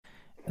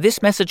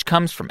This message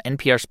comes from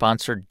NPR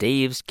sponsor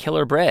Dave's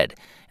Killer Bread,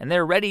 and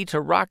they're ready to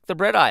rock the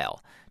bread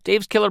aisle.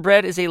 Dave's Killer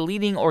Bread is a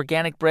leading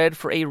organic bread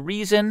for a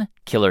reason: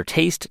 killer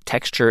taste,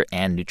 texture,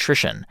 and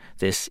nutrition.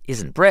 This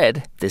isn't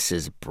bread, this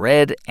is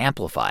bread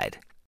amplified.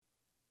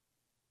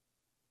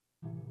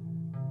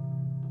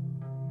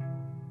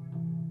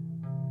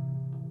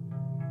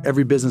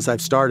 Every business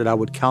I've started, I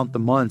would count the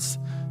months.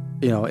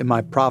 Am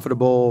I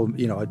profitable?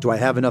 Do I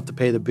have enough to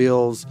pay the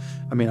bills?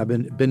 I mean, I've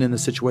been in the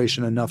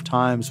situation enough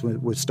times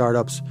with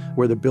startups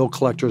where the bill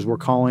collectors were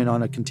calling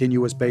on a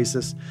continuous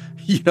basis,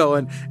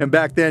 and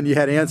back then you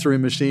had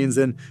answering machines,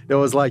 and it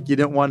was like you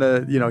didn't want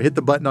to, hit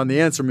the button on the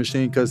answer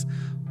machine because,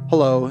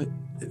 hello,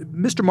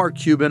 Mr. Mark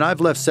Cuban, I've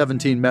left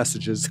 17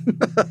 messages.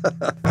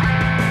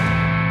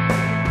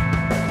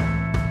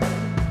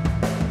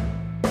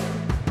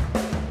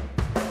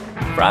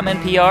 From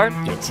NPR,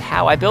 it's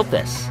How I Built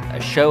This,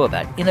 a show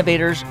about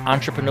innovators,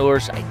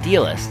 entrepreneurs,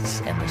 idealists,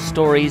 and the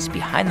stories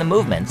behind the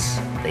movements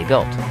they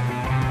built.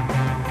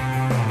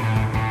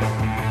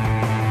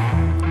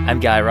 I'm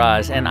Guy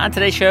Raz, and on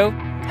today's show,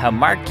 how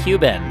Mark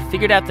Cuban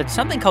figured out that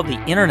something called the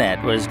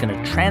internet was going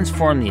to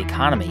transform the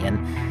economy, and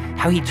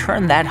how he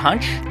turned that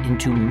hunch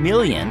into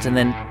millions and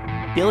then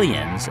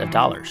billions of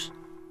dollars.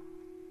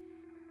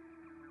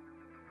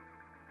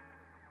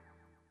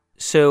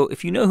 So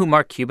if you know who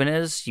Mark Cuban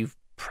is, you've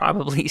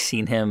probably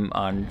seen him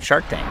on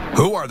Shark Tank.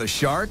 Who are the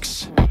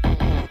sharks?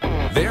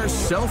 They're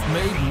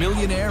self-made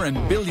millionaire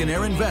and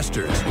billionaire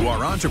investors who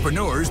are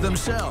entrepreneurs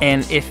themselves.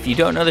 And if you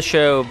don't know the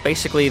show,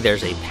 basically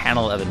there's a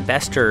panel of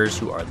investors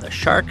who are the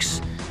sharks,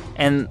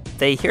 and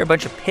they hear a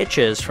bunch of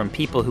pitches from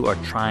people who are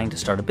trying to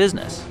start a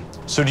business.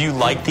 So do you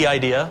like the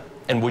idea,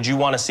 and would you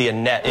want to see a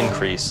net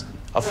increase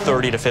of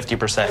 30 to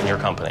 50% in your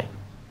company?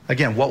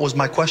 Again, what was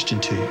my question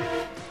to you?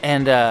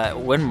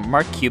 And when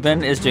Mark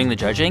Cuban is doing the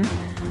judging,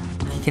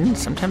 he can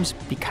sometimes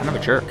be kind of a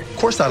jerk. Of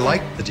course I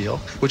like the deal,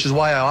 which is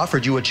why I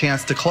offered you a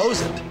chance to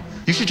close it.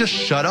 You should just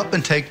shut up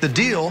and take the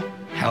deal.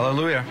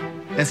 Hallelujah.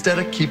 Instead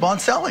of keep on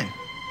selling.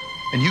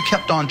 And you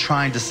kept on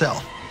trying to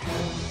sell.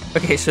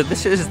 Okay, so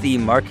this is the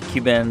Mark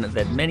Cuban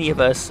that many of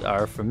us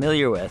are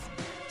familiar with.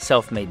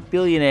 Self-made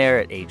billionaire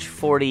at age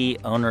 40,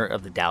 owner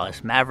of the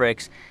Dallas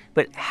Mavericks.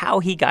 But how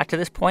he got to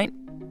this point,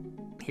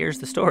 here's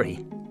the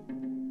story.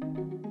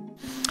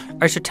 All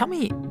right, so tell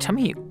me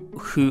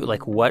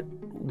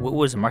what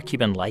was Mark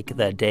Cuban like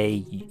the day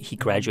he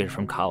graduated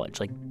from college?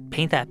 Like,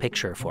 paint that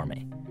picture for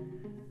me.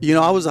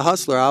 I was a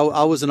hustler.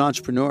 I was an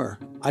entrepreneur.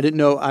 I didn't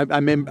know. I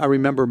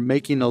remember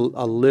making a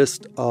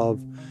list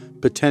of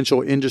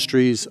potential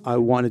industries I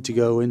wanted to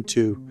go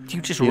into.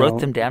 You just wrote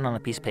them down on a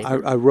piece of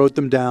paper? I wrote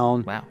them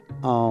down. Wow.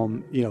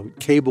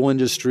 Cable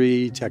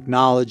industry,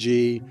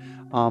 technology,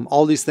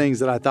 all these things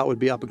that I thought would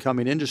be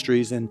up-and-coming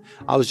industries. And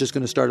I was just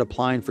going to start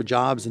applying for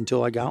jobs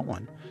until I got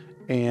one.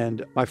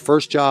 And my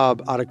first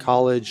job out of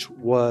college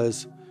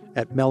was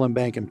at Mellon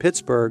Bank in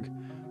Pittsburgh,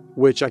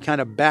 which I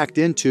kind of backed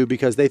into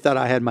because they thought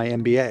I had my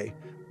MBA.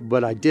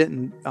 But I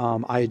didn't.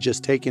 I had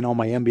just taken all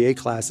my MBA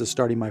classes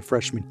starting my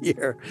freshman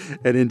year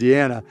at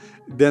Indiana.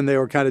 Then they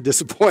were kind of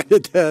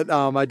disappointed that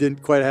I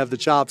didn't quite have the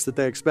chops that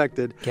they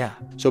expected. Yeah.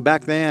 So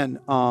back then,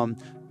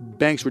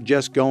 banks were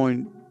just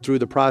going through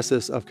the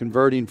process of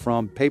converting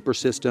from paper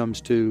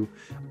systems to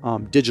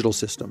digital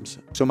systems.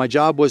 So my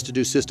job was to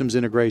do systems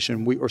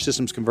integration or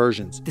systems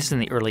conversions. This is in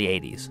the early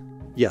 80s.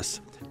 Yes.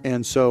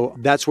 And so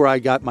that's where I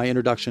got my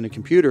introduction to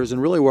computers,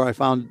 and really where I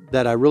found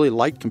that I really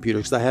liked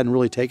computers because I hadn't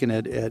really taken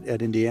it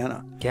at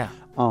Indiana. Yeah.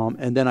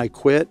 And then I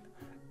quit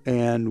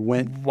and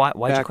went Why'd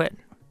back. you quit?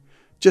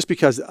 Just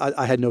because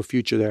I had no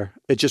future there.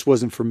 It just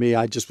wasn't for me.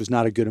 I just was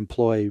not a good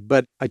employee.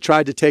 But I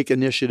tried to take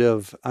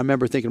initiative. I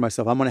remember thinking to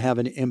myself, I'm going to have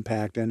an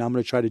impact, and I'm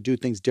going to try to do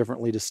things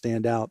differently to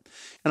stand out.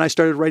 And I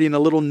started writing a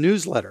little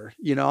newsletter.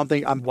 I'm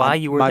thinking, while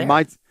you were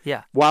there?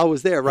 Yeah. While I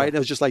was there, right? Yeah. It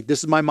was just like,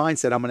 this is my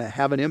mindset. I'm going to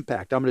have an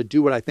impact. I'm going to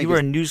do what I think. You were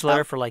a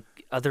newsletter for like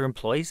other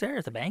employees there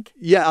at the bank?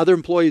 Yeah, other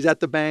employees at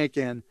the bank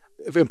and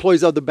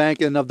employees of the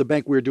bank and of the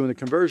bank we were doing the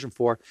conversion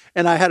for.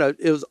 And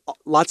it was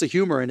lots of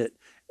humor in it.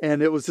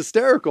 And it was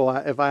hysterical,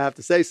 if I have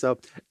to say so.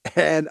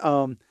 And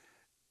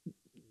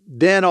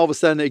then all of a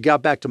sudden, it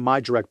got back to my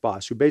direct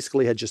boss, who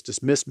basically had just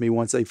dismissed me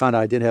once they found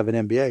out I didn't have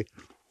an MBA.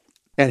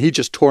 And he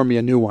just tore me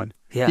a new one.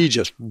 Yeah. He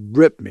just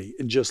ripped me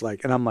and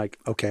I'm like,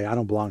 okay, I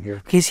don't belong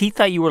here. Because he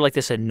thought you were like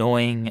this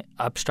annoying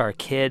upstart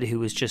kid who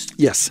was just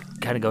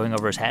kind of going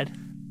over his head?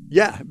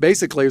 Yeah,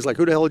 basically. He was like,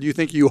 who the hell do you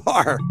think you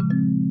are?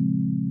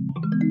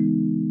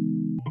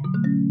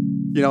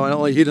 And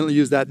only he didn't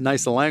use that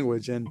nice a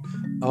language. And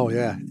oh,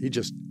 yeah, he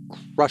just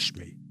crushed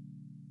me.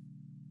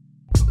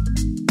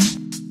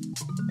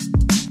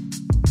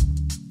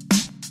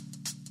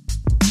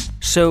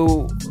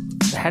 So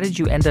how did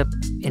you end up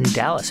in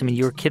Dallas? I mean,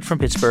 you were a kid from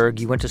Pittsburgh.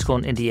 You went to school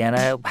in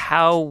Indiana.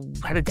 How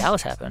did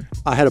Dallas happen?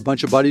 I had a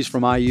bunch of buddies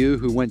from IU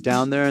who went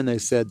down there, and they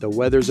said the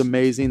weather's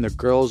amazing, the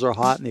girls are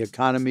hot, and the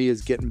economy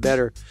is getting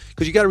better.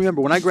 Because you got to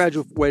remember, when I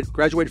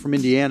graduated from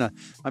Indiana,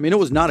 I mean, it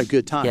was not a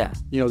good time. Yeah.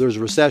 There was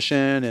a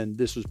recession, and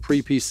this was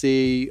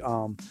pre-PC,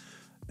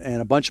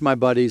 and a bunch of my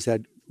buddies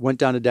had went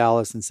down to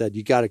Dallas and said,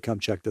 you got to come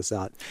check this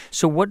out.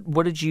 So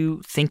what did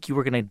you think you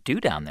were going to do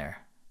down there?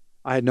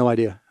 I had no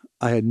idea.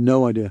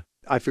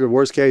 I figured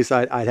worst case,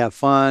 I'd have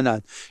fun.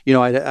 I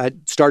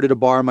started a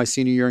bar my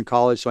senior year in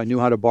college, so I knew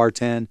how to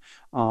bartend.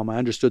 I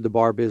understood the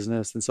bar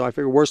business. And so I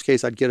figured worst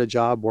case, I'd get a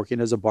job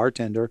working as a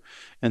bartender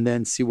and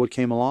then see what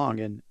came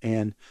along.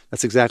 And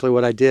that's exactly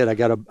what I did. I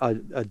got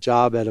a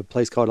job at a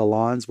place called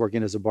Alon's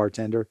working as a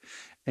bartender.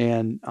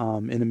 And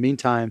in the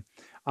meantime,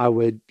 I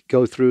would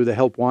go through the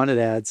help wanted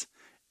ads.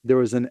 There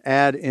was an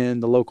ad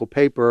in the local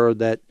paper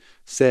that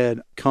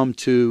said, come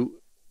to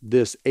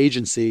this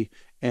agency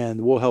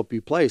and we'll help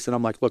you place. And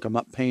I'm like, look, I'm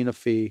not paying a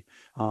fee.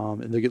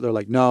 And they're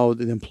like, no,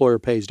 the employer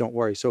pays, don't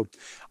worry. So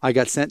I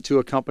got sent to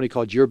a company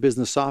called Your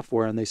Business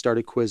Software, and they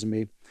started quizzing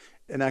me,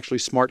 and actually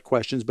smart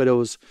questions. But it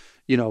was,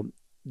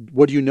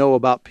 what do you know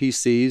about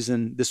PCs?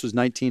 And this was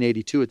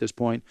 1982 at this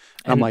point.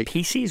 And I'm like,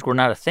 PCs were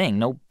not a thing.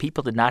 No,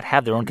 people did not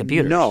have their own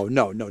computers. No,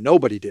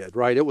 nobody did,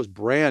 right? It was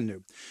brand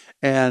new.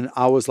 And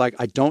I was like,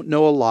 I don't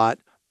know a lot,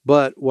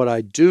 but what I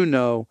do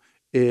know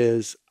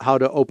is how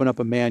to open up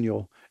a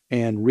manual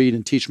and read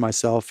and teach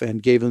myself,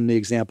 and gave them the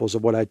examples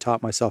of what I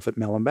taught myself at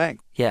Mellon Bank.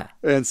 Yeah.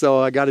 And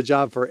so I got a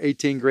job for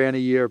 $18,000 a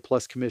year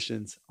plus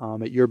commissions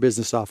at Your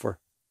Business Software.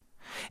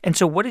 And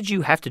so what did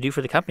you have to do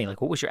for the company?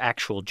 Like, what was your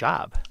actual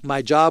job?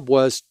 My job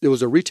was, it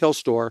was a retail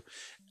store,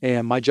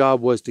 and my job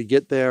was to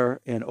get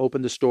there and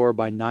open the store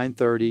by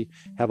 9:30,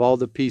 have all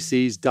the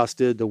PCs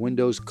dusted, the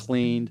windows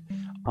cleaned,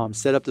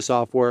 set up the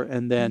software,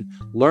 and then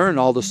learn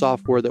all the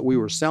software that we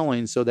were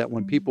selling so that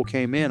when people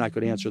came in, I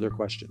could answer their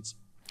questions.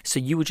 So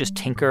you would just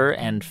tinker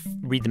and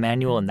read the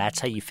manual, and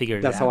that's how you figured it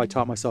out? That's how I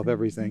taught myself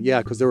everything.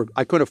 Yeah, because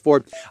I couldn't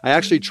afford. I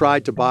actually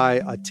tried to buy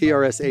a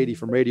TRS-80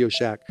 from Radio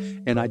Shack,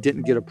 and I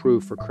didn't get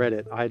approved for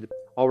credit. I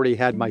already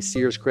had my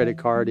Sears credit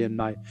card and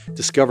my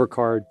Discover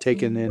card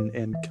taken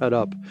and cut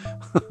up.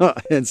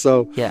 And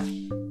so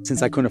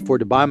since I couldn't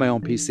afford to buy my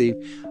own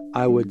PC,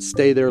 I would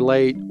stay there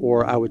late,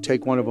 or I would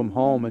take one of them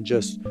home and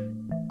just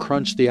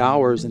crunch the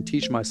hours and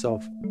teach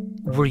myself.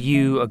 Were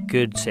you a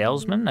good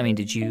salesman? I mean,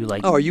 did you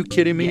like... Oh, are you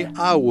kidding me? Yeah.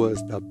 I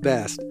was the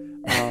best.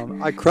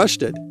 I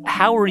crushed it.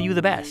 How were you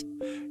the best?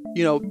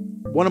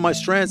 One of my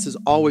strengths has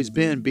always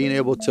been being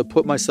able to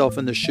put myself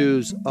in the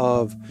shoes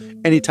of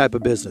any type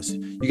of business.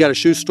 You got a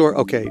shoe store?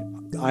 Okay,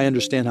 I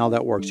understand how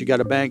that works. You got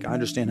a bank? I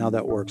understand how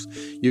that works.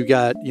 You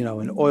got,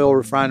 an oil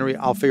refinery?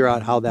 I'll figure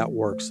out how that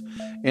works.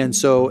 And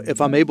so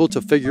if I'm able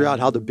to figure out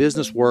how the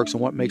business works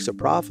and what makes it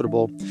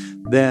profitable,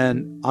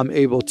 then I'm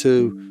able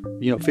to,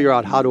 figure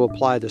out how to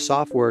apply the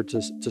software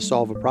to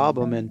solve a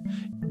problem. And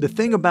the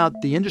thing about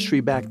the industry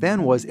back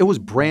then was it was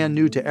brand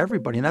new to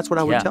everybody. And that's what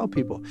I would tell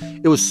people.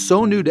 It was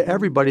so new to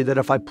everybody that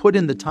if I put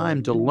in the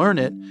time to learn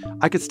it,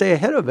 I could stay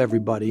ahead of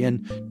everybody.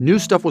 And new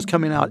stuff was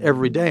coming out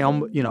every day.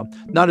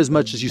 Not as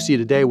much as you see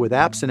today with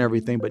apps and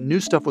everything, but new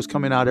stuff was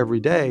coming out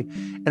every day.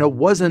 And it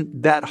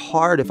wasn't that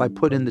hard if I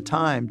put in the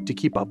time to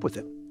keep up with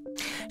it.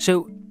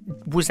 So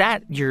was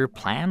that your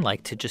plan,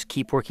 like to just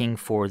keep working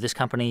for this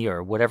company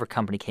or whatever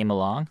company came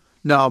along?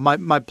 No,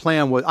 my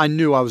plan was, I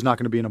knew I was not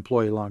going to be an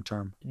employee long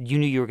term. You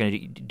knew you were going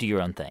to do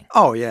your own thing.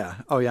 Oh, yeah.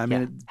 I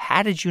mean,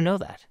 how did you know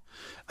that?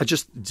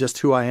 Just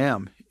who I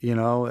am,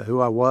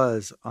 who I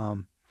was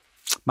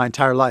my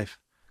entire life.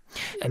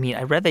 I mean,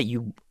 I read that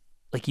you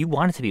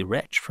wanted to be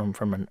rich from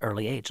an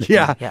early age.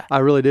 Yeah, I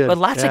really did. But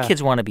lots of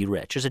kids want to be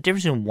rich. There's a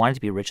difference between wanting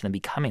to be rich and then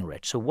becoming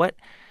rich. So what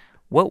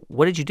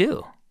did you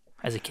do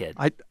as a kid?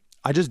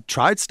 I just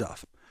tried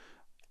stuff.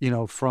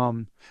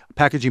 From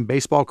packaging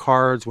baseball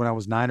cards when I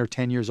was 9 or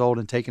 10 years old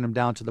and taking them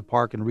down to the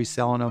park and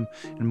reselling them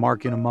and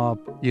marking them up,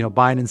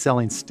 buying and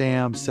selling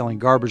stamps, selling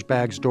garbage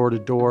bags door to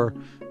door,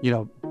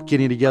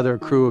 getting together a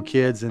crew of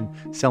kids and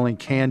selling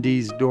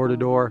candies door to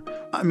door.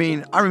 I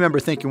mean, I remember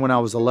thinking when I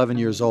was 11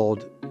 years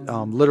old,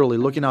 literally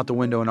looking out the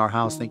window in our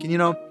house thinking,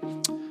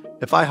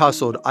 if I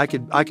hustled, I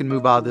could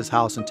move out of this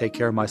house and take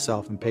care of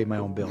myself and pay my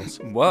own bills.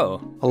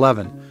 Whoa.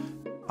 11.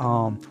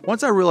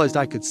 Once I realized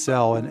I could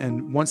sell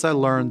and once I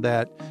learned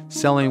that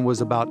selling was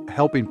about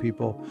helping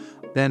people,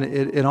 then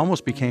it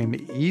almost became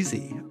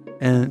easy.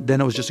 And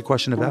then it was just a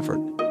question of effort.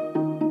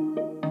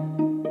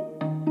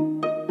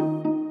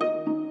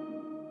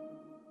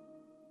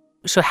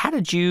 So how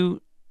did you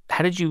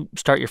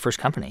start your first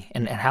company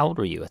and how old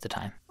were you at the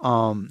time?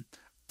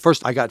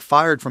 First, I got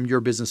fired from Your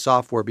Business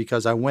Software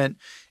because I went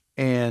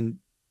and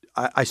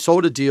I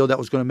sold a deal that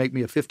was going to make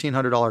me a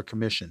 $1,500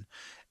 commission.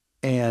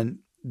 And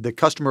the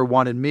customer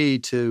wanted me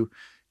to,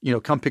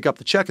 come pick up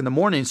the check in the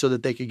morning so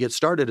that they could get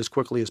started as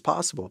quickly as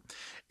possible.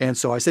 And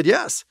so I said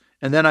yes.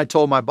 And then I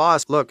told my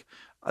boss, look,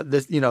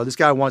 this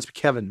guy wants,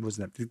 Kevin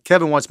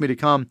wants me to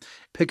come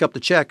pick up the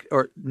check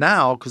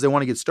now because they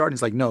want to get started.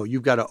 He's like, no,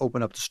 you've got to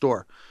open up the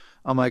store.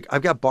 I'm like,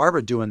 I've got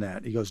Barbara doing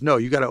that. He goes, no,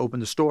 you got to open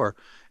the store.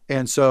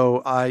 And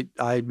so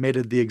I made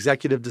the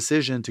executive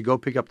decision to go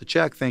pick up the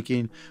check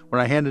thinking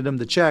when I handed him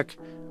the check,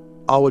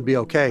 all would be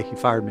okay. He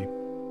fired me.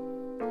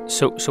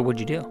 So what'd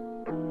you do?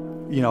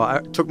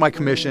 I took my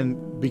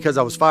commission. Because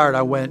I was fired,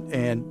 I went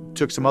and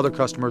took some other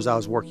customers I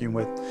was working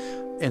with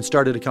and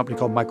started a company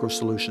called Micro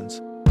Solutions.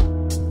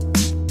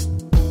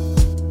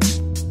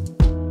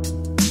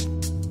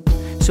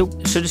 So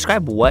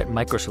describe what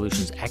Micro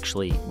Solutions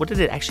what did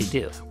it actually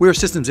do? We're a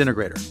systems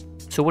integrator.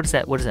 So what does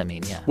that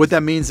mean? Yeah. What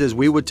that means is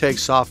we would take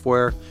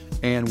software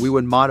and we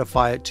would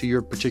modify it to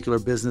your particular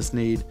business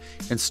need,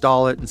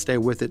 install it, and stay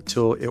with it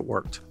till it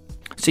worked.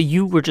 So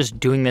you were just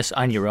doing this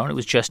on your own? It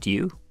was just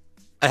you?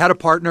 I had a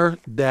partner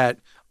that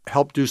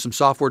helped do some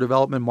software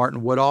development,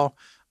 Martin Woodall,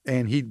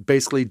 and he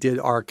basically did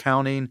our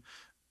accounting.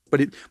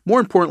 But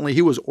more importantly,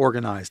 he was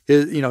organized.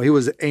 He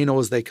was anal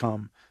as they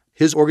come.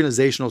 His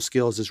organizational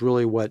skills is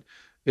really what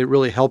it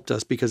really helped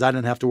us, because I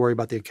didn't have to worry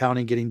about the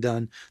accounting getting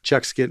done,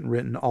 checks getting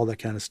written, all that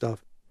kind of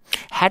stuff.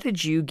 How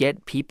did you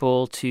get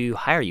people to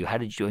hire you?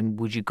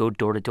 Would you go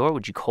door to door?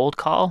 Would you cold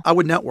call? I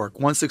would network.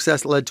 One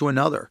success led to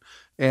another.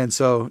 And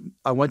so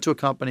I went to a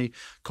company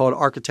called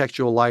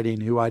Architectural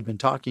Lighting, who I'd been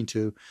talking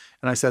to.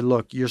 And I said,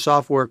 look, your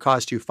software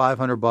cost you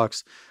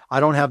 $500.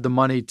 I don't have the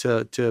money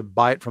to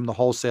buy it from the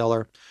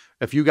wholesaler.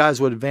 If you guys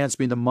would advance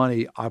me the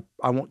money, I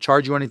won't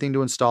charge you anything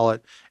to install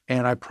it.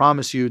 And I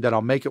promise you that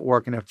I'll make it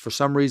work. And if for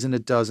some reason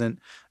it doesn't,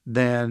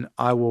 then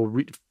I will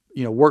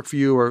work for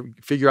you or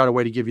figure out a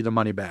way to give you the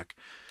money back.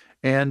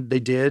 And they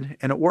did,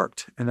 and it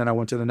worked. And then I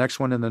went to the next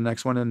one and the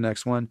next one and the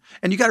next one.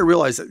 And you got to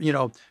realize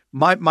that,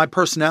 my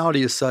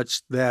personality is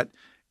such that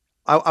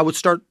I would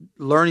start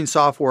learning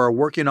software or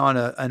working on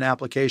an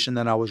application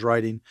that I was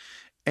writing.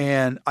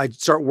 And I'd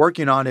start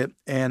working on it,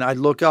 and I'd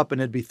look up,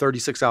 and it'd be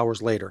 36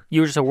 hours later.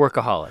 You were just a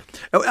workaholic.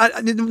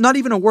 Not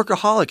even a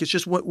workaholic. It's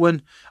just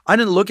when I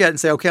didn't look at it and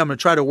say, okay, I'm going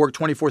to try to work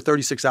 24,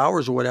 36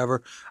 hours or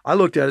whatever. I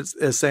looked at it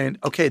as saying,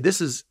 okay, this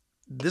is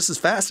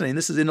fascinating.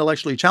 This is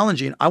intellectually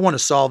challenging. I want to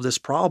solve this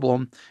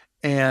problem.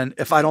 And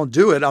if I don't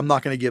do it, I'm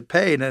not going to get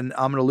paid, and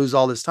I'm going to lose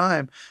all this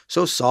time.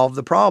 So solve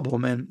the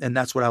problem. And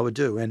that's what I would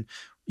do. And,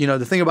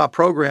 the thing about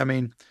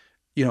programming,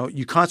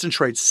 you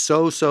concentrate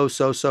so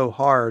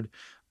hard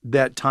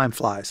that time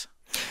flies.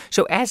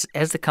 So as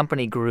the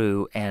company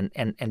grew and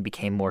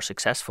became more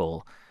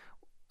successful,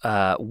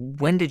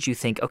 when did you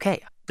think,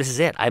 okay, this is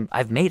it,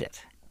 I've made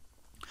it?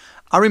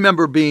 I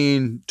remember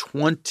being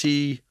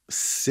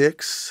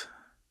 26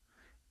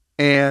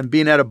 and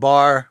being at a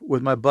bar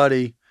with my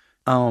buddy,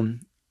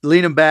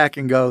 leaning back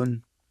and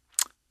going,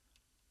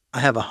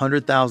 I have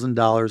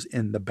 $100,000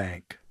 in the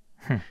bank.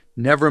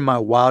 Never in my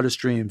wildest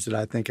dreams did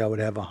I think I would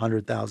have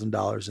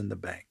 $100,000 in the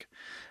bank.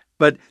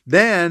 But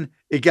then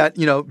it got,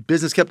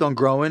 business kept on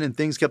growing and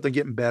things kept on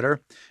getting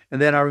better.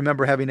 And then I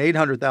remember having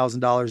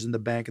 $800,000 in the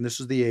bank, and this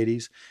was the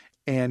 80s,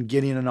 and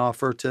getting an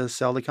offer to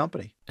sell the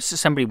company. So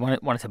somebody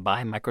wanted to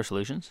buy Micro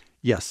Solutions?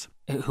 Yes.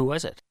 Who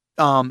was it?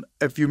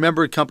 If you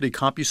remember a company,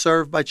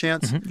 CompuServe, by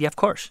chance? Mm-hmm. Yeah, of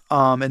course.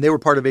 And they were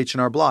part of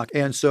H&R Block.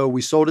 And so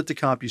we sold it to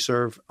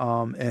CompuServe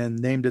and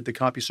named it the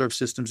CompuServe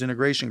Systems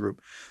Integration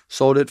Group.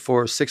 Sold it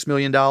for $6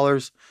 million,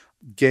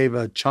 gave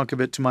a chunk of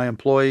it to my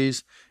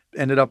employees,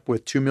 ended up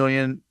with $2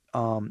 million.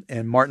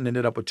 And Martin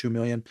ended up with $2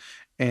 million,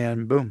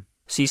 and boom.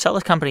 So you sell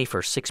the company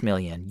for $6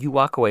 million. You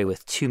walk away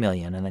with $2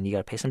 million, and then you got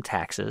to pay some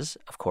taxes,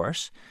 of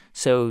course.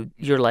 So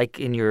you're like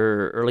in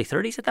your early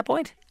 30s at that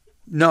point?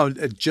 No,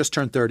 it just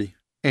turned 30.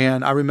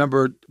 And I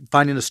remember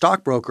finding a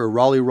stockbroker,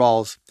 Raleigh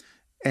Rawls,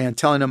 and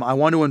telling him, I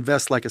want to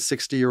invest like a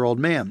 60-year-old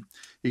man.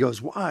 He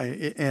goes,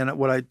 why? And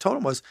what I told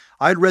him was,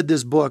 I'd read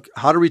this book,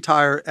 How to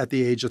Retire at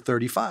the Age of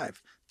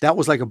 35. That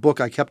was like a book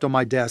I kept on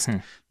my desk.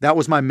 That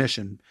was my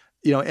mission.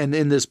 And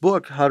in this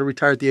book, How to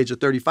Retire at the Age of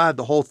 35,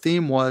 the whole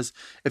theme was,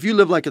 if you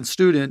live like a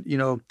student,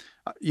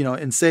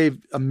 and save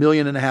 $1.5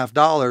 million,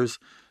 as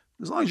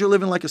long as you're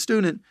living like a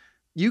student,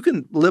 you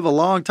can live a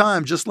long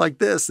time just like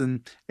this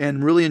and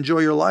really enjoy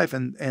your life.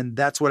 And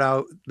that's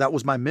that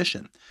was my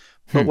mission.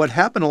 But what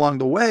happened along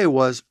the way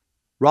was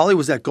Raleigh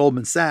was at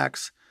Goldman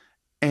Sachs.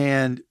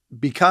 And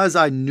because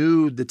I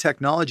knew the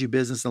technology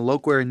business and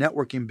local area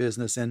networking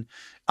business, and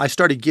I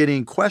started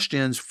getting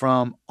questions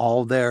from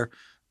all their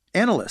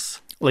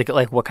analysts.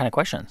 Like what kind of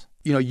questions?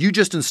 You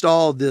just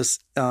installed this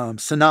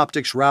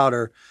Synoptics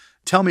router.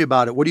 Tell me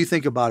about it. What do you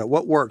think about it?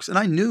 What works? And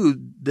I knew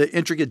the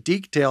intricate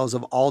details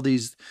of all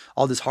this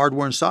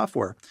hardware and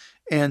software.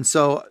 And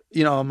so,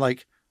 I'm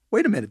like,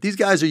 wait a minute. These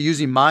guys are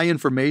using my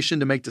information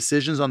to make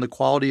decisions on the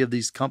quality of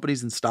these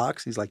companies and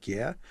stocks. He's like,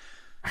 yeah.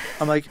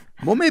 I'm like,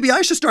 well, maybe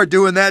I should start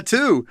doing that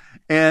too.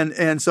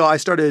 And so I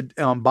started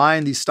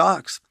buying these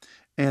stocks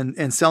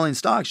and selling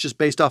stocks just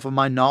based off of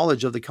my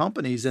knowledge of the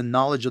companies and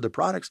knowledge of the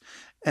products.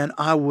 And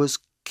I was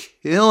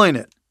killing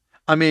it.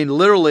 I mean,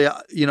 literally,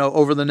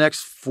 over the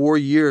next 4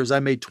 years, I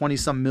made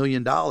 $20-some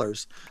million.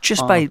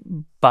 Just by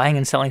buying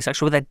and selling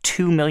stocks with that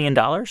 $2 million?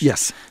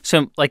 Yes.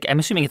 So, I'm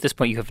assuming at this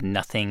point you have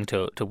nothing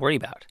to worry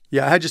about.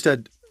 Yeah, I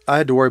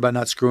had to worry about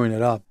not screwing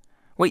it up.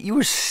 Wait, you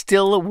were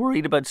still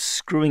worried about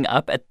screwing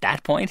up at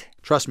that point?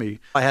 Trust me,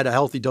 I had a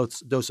healthy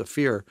dose of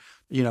fear.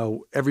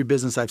 Every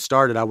business I've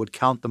started, I would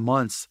count the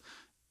months.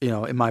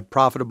 Am I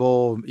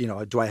profitable?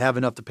 Do I have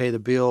enough to pay the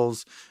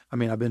bills? I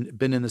mean, I've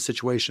been in the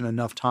situation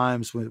enough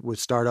times with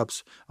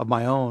startups of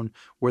my own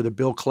where the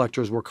bill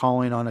collectors were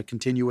calling on a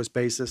continuous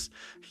basis,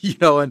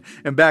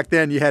 and back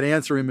then you had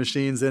answering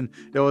machines, and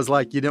it was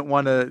like you didn't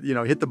want to,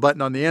 hit the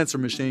button on the answer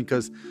machine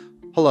because,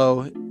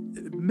 hello,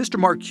 Mr.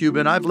 Mark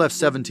Cuban, I've left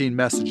 17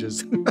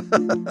 messages.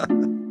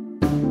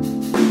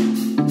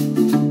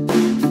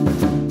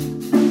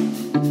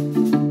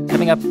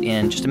 Coming up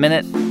in just a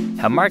minute,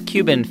 how Mark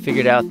Cuban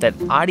figured out that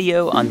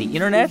audio on the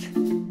internet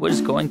was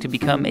going to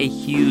become a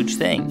huge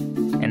thing,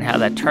 and how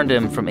that turned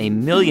him from a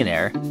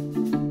millionaire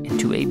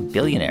into a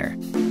billionaire.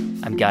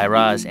 I'm Guy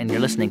Raz, and you're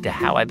listening to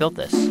How I Built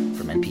This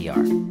from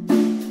NPR.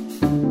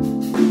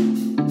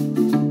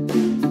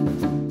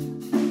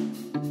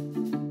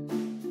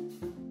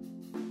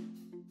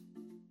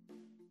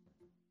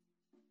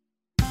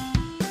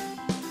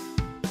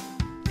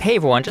 Hey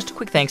everyone, just a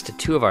quick thanks to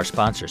two of our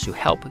sponsors who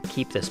help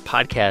keep this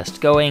podcast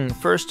going.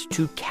 First,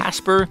 to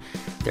Casper.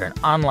 They're an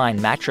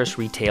online mattress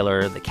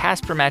retailer. The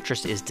Casper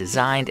mattress is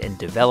designed and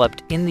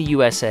developed in the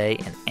USA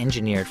and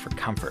engineered for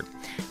comfort.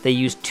 They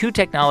use two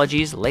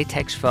technologies,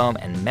 latex foam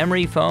and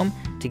memory foam,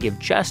 to give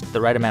just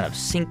the right amount of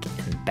sink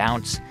and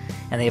bounce.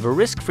 And they have a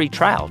risk-free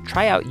trial.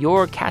 Try out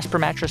your Casper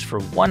mattress for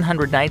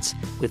 100 nights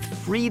with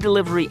free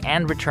delivery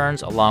and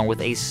returns, along with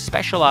a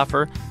special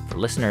offer for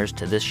listeners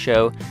to this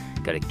show.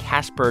 Go to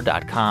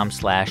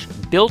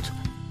casper.com/built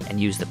and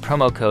use the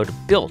promo code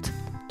BUILT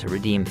to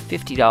redeem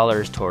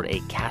 $50 toward a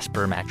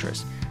Casper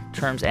mattress.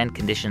 Terms and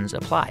conditions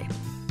apply.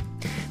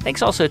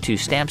 Thanks also to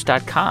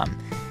Stamps.com.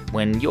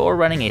 When you're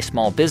running a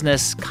small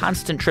business,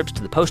 constant trips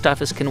to the post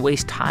office can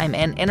waste time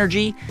and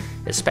energy,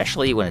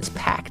 especially when it's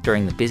packed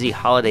during the busy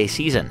holiday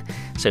season.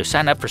 So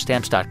sign up for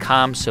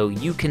Stamps.com so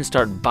you can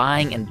start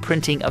buying and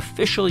printing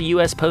official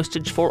U.S.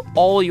 postage for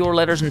all your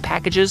letters and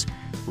packages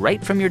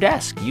right from your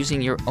desk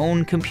using your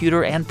own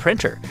computer and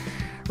printer.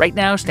 Right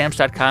now,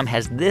 Stamps.com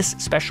has this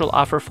special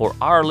offer for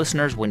our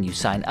listeners when you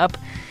sign up.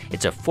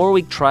 It's a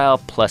 4-week trial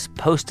plus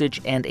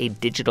postage and a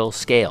digital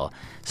scale.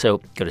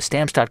 So go to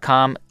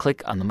Stamps.com,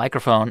 click on the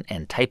microphone,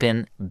 and type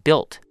in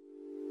BUILT.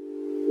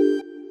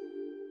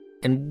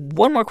 And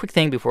one more quick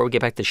thing before we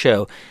get back to the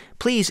show.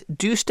 Please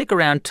do stick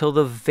around till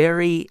the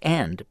very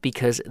end,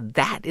 because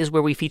that is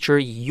where we feature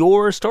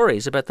your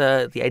stories about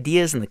the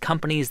ideas and the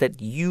companies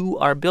that you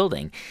are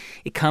building.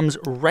 It comes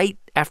right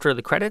after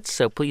the credits,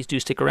 so please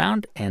do stick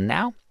around. And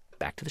now,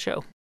 back to the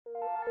show.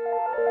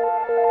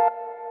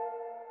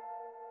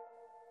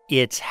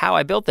 It's How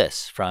I Built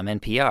This from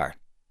NPR.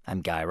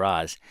 I'm Guy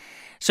Raz.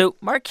 So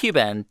Mark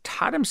Cuban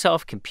taught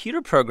himself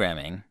computer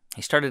programming.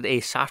 He started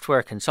a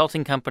software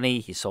consulting company.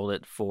 He sold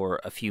it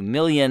for a few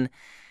million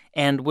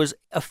and was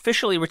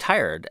officially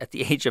retired at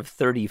the age of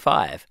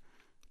 35.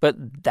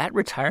 But that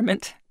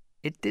retirement,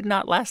 it did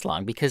not last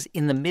long, because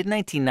in the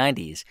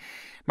mid-1990s,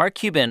 Mark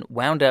Cuban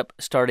wound up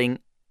starting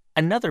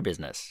another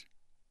business.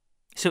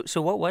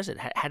 So what was it?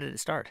 How did it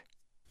start?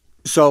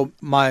 So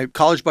my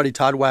college buddy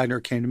Todd Wagner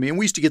came to me, and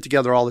we used to get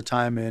together all the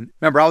time. And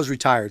remember, I was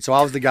retired, so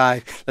I was the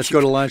guy, let's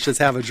go to lunch, let's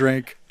have a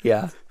drink.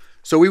 Yeah.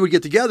 So we would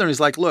get together, and he's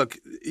like, look,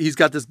 he's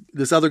got this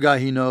other guy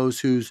he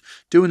knows who's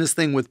doing this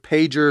thing with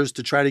pagers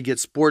to try to get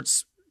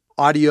sports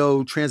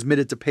audio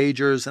transmitted to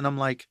pagers. And I'm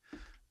like,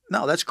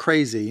 no, that's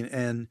crazy.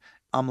 And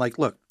I'm like,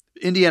 look,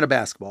 Indiana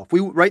basketball.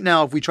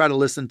 If we try to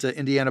listen to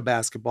Indiana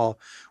basketball,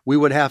 we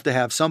would have to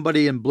have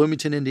somebody in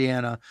Bloomington,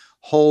 Indiana,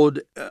 hold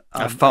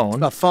a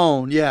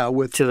phone, yeah,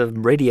 with to the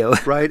radio,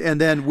 right,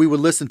 and then we would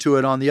listen to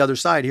it on the other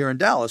side here in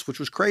Dallas, which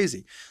was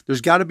crazy.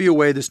 There's got to be a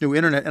way. This new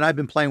internet, and I've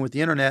been playing with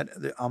the internet.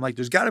 I'm like,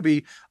 there's got to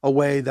be a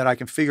way that I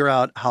can figure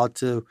out how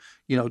to,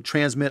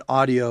 transmit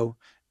audio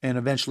and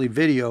eventually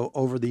video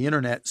over the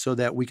internet so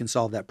that we can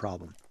solve that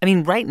problem. I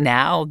mean, right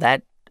now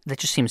that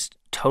just seems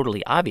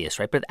totally obvious,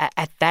 right? But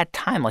at that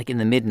time, like in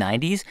the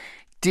mid-90s,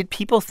 did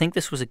people think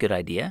this was a good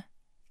idea?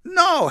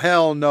 No,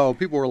 hell no.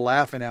 People were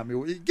laughing at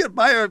me.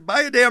 Buy a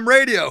damn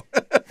radio.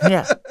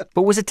 Yeah.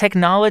 But was it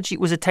technology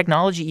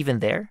even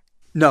there?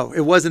 No,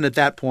 it wasn't at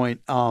that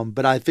point.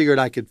 But I figured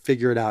I could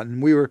figure it out.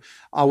 And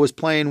I was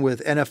playing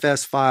with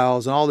NFS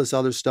files and all this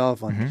other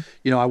stuff. And,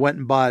 I went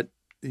and bought,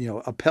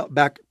 a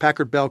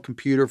Packard Bell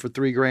computer for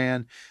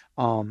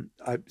 $3,000.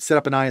 I set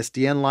up an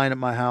ISDN line at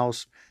my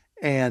house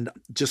and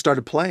just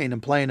started playing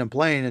and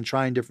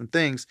trying different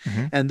things.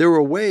 Mm-hmm. And there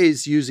were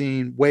ways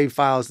using WAV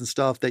files and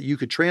stuff that you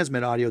could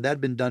transmit audio. That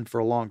had been done for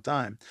a long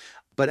time.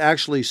 But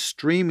actually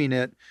streaming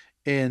it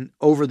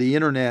over the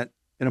internet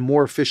in a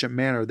more efficient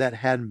manner, that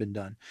hadn't been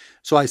done.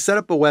 So I set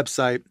up a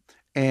website,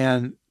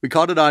 and we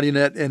called it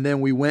AudioNet, and then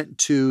we went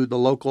to a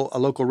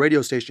local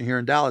radio station here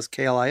in Dallas,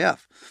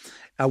 KLIF.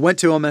 I went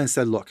to them and I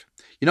said, look,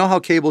 you know how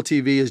cable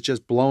TV is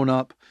just blown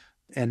up?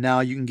 And now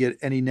you can get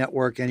any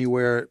network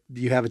anywhere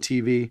you have a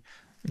TV.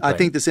 Right. I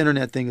think this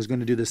internet thing is going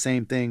to do the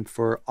same thing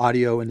for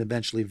audio and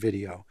eventually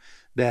video,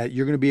 that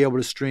you're going to be able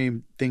to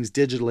stream things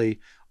digitally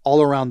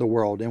all around the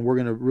world. And we're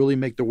going to really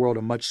make the world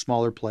a much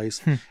smaller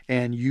place.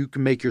 And you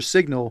can make your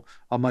signal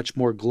a much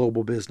more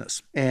global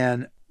business.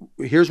 And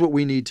here's what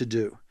we need to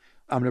do.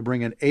 I'm going to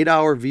bring an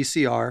 8-hour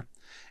VCR,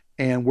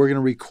 and we're going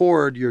to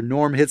record your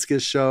Norm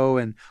Hitzges show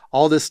and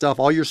all this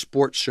stuff, all your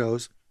sports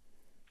shows.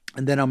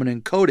 And then I'm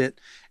going to encode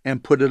it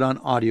and put it on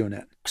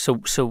AudioNet.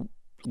 So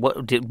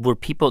what did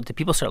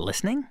people start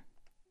listening?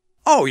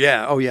 Oh,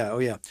 yeah. Oh, yeah. Oh,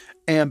 yeah.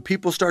 And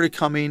people started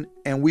coming,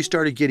 and we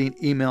started getting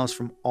emails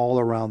from all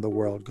around the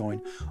world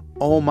going,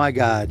 oh, my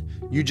God,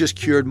 you just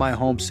cured my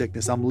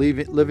homesickness. I'm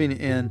living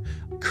in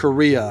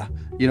Korea.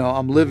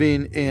 I'm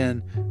living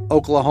in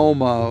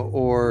Oklahoma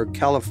or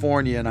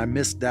California, and I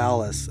miss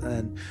Dallas.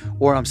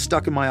 Or I'm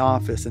stuck in my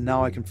office, and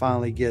now I can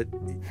finally get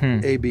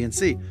A, B, and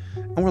C.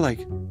 And we're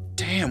like,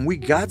 damn, we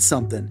got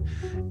something.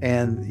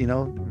 And,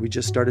 we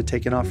just started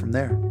taking off from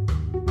there.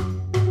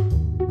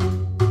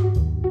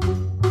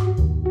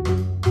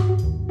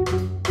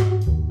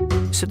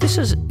 So this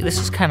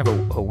is kind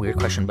of a weird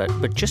question,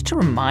 but just to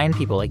remind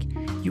people, like,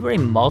 you were a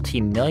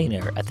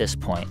multi-millionaire at this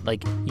point.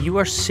 Like, you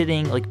are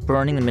sitting, like,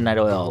 burning the midnight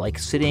oil, like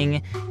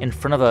sitting in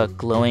front of a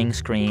glowing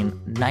screen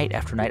night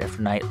after night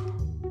after night.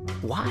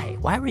 Why?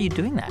 Why were you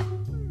doing that?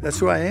 That's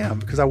who I am,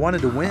 because I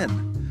wanted to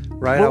win,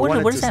 right?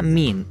 What does that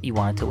mean, you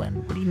wanted to win?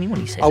 What do you mean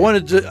when you say that? I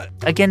wanted to...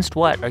 Against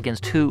what?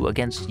 Against who?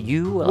 Against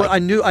you? Well, I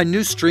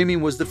knew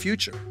streaming was the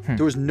future.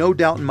 There was no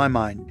doubt in my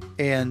mind.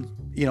 And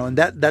and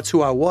that's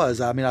who I was.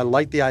 I mean, I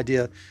liked the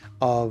idea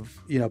of,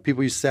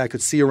 people used to say I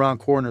could see around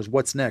corners.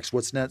 What's next?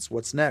 What's next?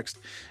 What's next?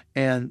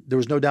 And there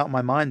was no doubt in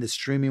my mind that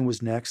streaming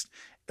was next.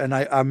 And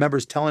I remember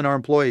telling our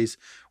employees,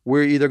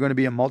 we're either going to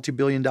be a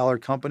multi-billion-dollar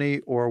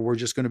company or we're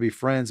just going to be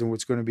friends and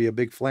it's going to be a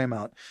big flame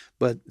out.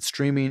 But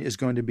streaming is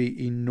going to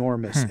be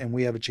enormous, and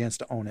we have a chance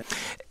to own it.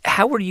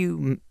 How were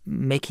you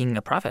making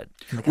a profit?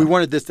 We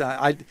wanted this.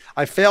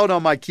 I failed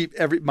on my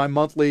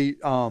monthly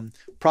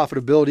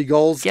profitability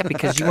goals. Yeah,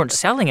 because you weren't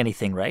selling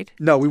anything, right?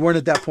 No, we weren't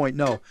at that point.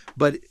 No,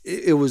 but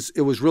it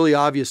was really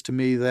obvious to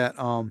me that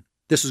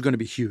this was going to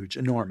be huge,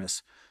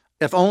 enormous.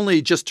 If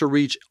only just to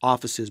reach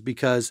offices,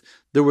 because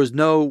there was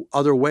no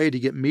other way to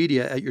get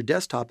media at your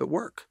desktop at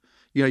work.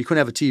 You couldn't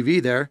have a TV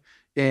there,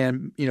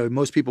 and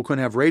most people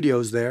couldn't have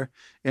radios there,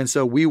 and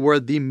so we were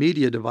the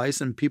media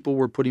device, and people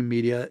were putting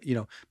media,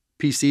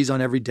 PCs on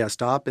every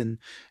desktop, and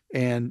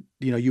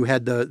you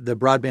had the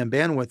broadband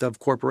bandwidth of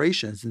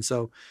corporations, and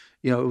so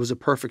it was a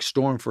perfect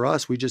storm for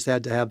us. We just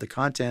had to have the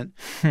content,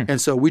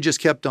 and so we just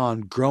kept on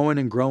growing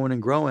and growing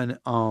and growing.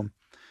 And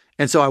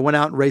so I went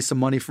out and raised some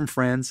money from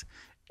friends,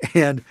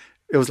 and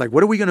it was like,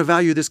 what are we going to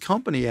value this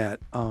company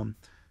at? We're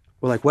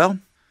like, well,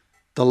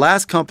 the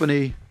last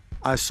company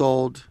I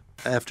sold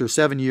after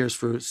 7 years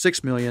for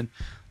 $6 million,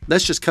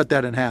 let's just cut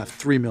that in half,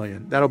 $3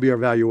 million. That'll be our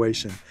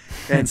valuation.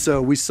 And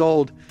so we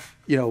sold,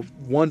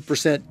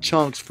 1%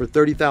 chunks for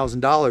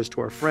 $30,000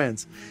 to our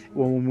friends.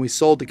 Well, when we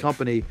sold the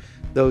company,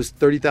 those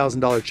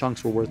 $30,000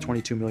 chunks were worth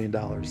 $22 million.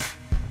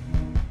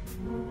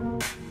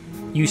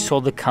 You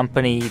sold the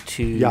company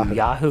to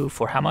Yahoo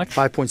for how much?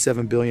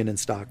 $5.7 billion in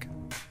stock.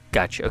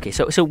 Gotcha. Okay,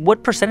 so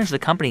what percentage of the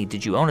company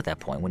did you own at that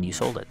point when you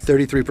sold it?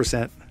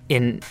 33%.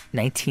 In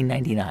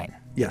 1999?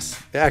 Yes.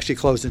 It actually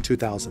closed in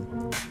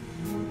 2000.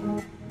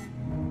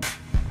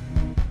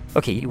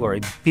 Okay, you are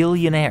a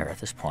billionaire at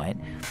this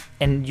point,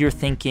 and you're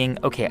thinking,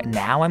 okay,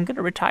 now I'm going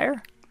to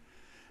retire?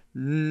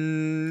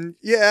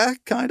 Yeah,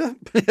 kind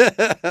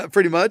of.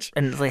 Pretty much.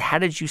 And how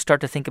did you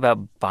start to think about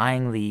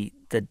buying the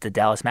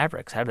Dallas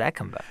Mavericks? How did that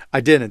come about?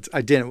 I didn't.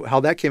 How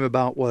that came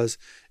about was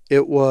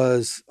it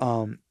was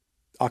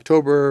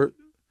October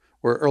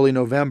or early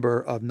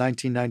November of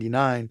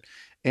 1999,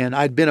 and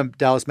I'd been a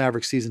Dallas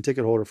Mavericks season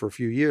ticket holder for a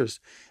few years.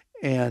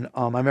 And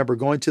I remember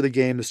going to the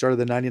game, the start of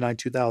the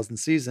 99-2000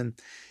 season,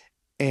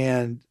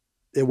 and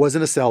it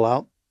wasn't a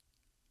sellout.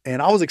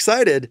 And I was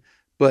excited,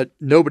 but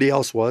nobody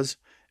else was.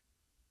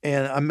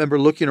 And I remember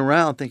looking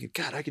around thinking,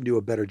 God, I can do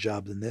a better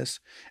job than this.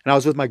 And I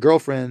was with my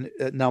girlfriend,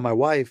 now my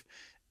wife,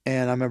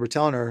 and I remember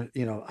telling her,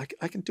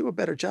 I can do a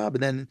better job.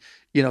 And then,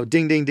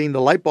 ding, ding, ding,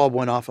 the light bulb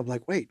went off. I'm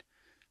like, wait,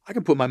 I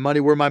can put my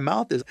money where my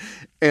mouth is.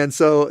 And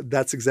so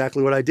that's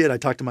exactly what I did. I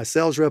talked to my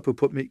sales rep who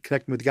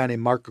connected me with a guy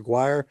named Mark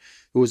Aguirre,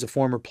 who was a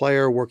former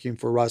player working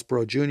for Ross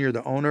Perot Jr.,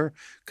 the owner,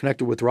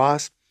 connected with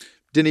Ross.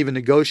 Didn't even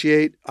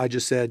negotiate. I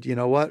just said, you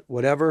know what,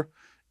 whatever.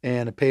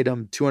 And I paid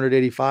him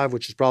 $285,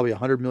 which is probably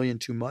 $100 million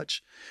too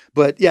much.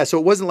 But yeah, so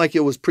it wasn't like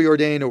it was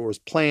preordained or it was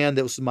planned.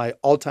 That was my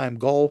all-time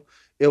goal.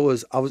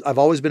 I've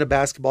always been a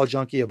basketball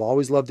junkie. I've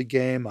always loved the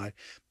game. I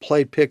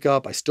played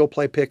pickup. I still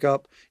play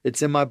pickup.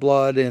 It's in my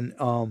blood. And,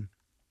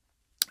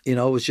 it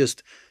was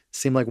just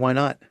seemed like, why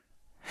not?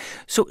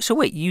 So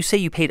wait, you say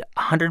you paid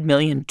 $100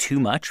 million too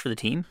much for the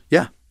team?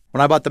 Yeah.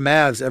 When I bought the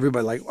Mavs,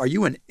 everybody like, are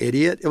you an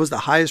idiot? It was the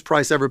highest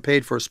price ever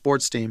paid for a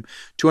sports team,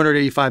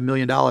 $285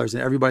 million, and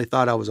everybody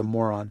thought I was a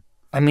moron.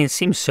 I mean, it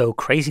seems so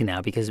crazy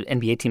now because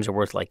NBA teams are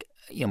worth more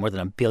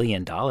than $1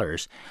 billion.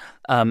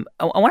 I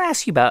want to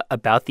ask you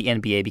about the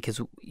NBA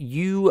because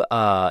you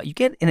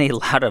get in a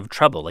lot of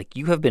trouble. Like,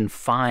 you have been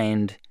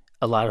fined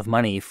a lot of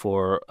money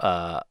for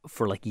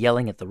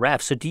yelling at the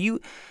refs. So do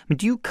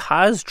you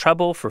cause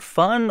trouble for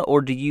fun,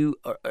 or do you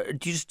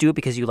just do it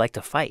because you like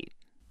to fight?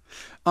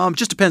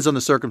 Just depends on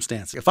the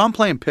circumstance. If I'm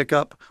playing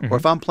pickup or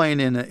if I'm playing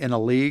in a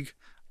league,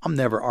 I'm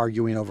never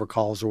arguing over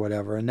calls or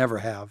whatever, and never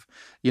have.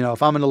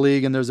 If I'm in a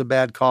league and there's a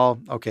bad call,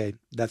 okay,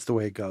 that's the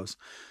way it goes.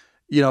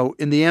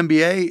 In the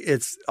NBA,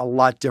 it's a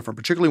lot different,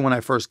 particularly when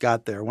I first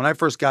got there. When I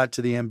first got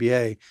to the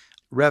NBA,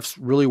 refs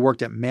really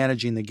worked at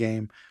managing the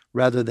game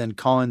rather than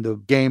calling the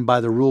game by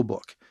the rule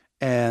book.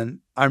 And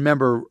I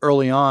remember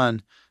early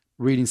on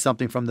reading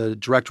something from the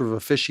director of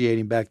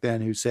officiating back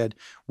then who said,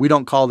 we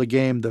don't call the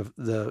game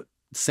the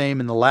same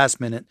in the last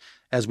minute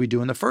as we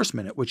do in the first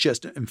minute, which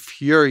just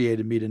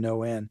infuriated me to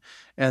no end.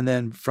 And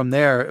then from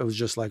there, it was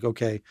just like,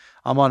 okay,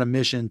 I'm on a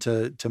mission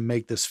to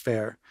make this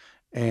fair.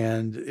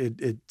 And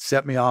it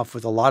set me off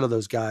with a lot of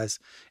those guys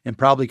and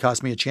probably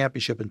cost me a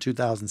championship in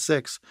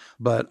 2006.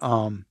 But,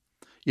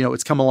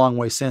 it's come a long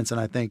way since.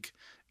 And I think,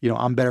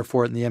 I'm better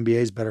for it and the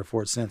NBA's better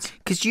for it since.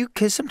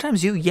 Because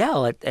sometimes you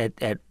yell at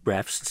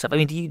refs and stuff. I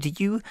mean, do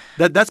you?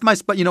 That's my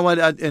spot. You know what?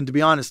 And to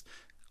be honest,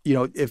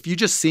 if you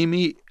just see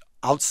me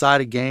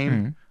outside a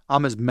game,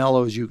 I'm as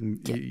mellow as you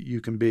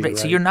can be. Right.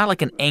 So you're not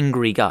like an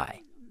angry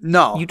guy.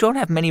 No. You don't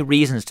have many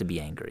reasons to be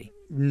angry.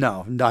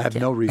 No, I have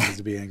no reasons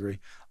to be angry.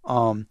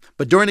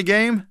 But during the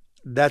game,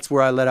 that's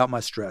where I let out my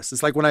stress.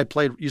 It's like when I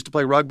used to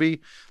play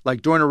rugby.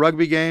 Like during a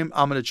rugby game,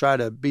 I'm going to try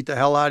to beat the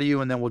hell out of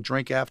you, and then we'll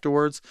drink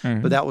afterwards.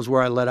 But that was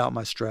where I let out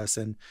my stress.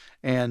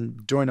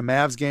 And during a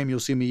Mavs game, you'll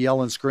see me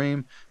yell and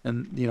scream,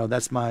 and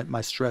that's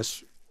my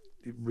stress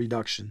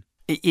reduction.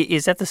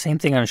 Is that the same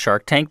thing on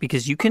Shark Tank?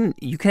 Because you can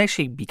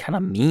actually be kind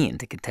of mean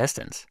to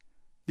contestants.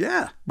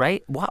 Yeah.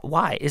 Right?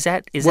 Why? It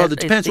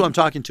depends who I'm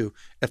talking to.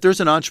 If there's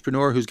an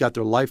entrepreneur who's got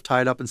their life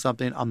tied up in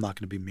something, I'm not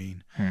going to be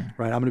mean,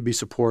 right? I'm going to be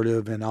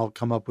supportive, and I'll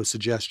come up with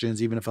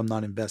suggestions even if I'm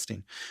not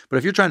investing. But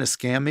if you're trying to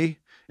scam me,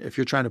 if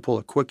you're trying to pull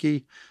a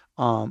quickie,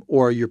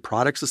 or your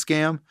product's a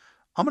scam,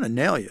 I'm going to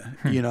nail you,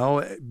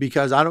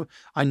 because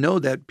I know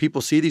that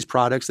people see these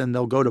products and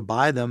they'll go to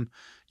buy them.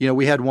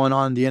 We had one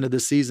on the end of the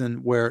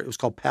season where it was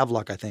called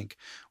Pavlok, I think,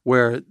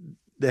 where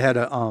they had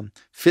a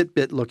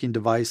Fitbit-looking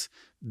device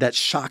that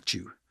shocked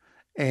you.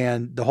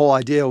 And the whole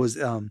idea was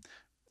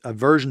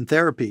aversion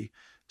therapy,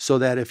 so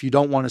that if you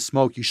don't want to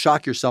smoke, you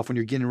shock yourself when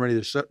you're getting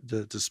ready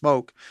to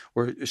smoke,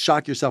 or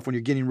shock yourself when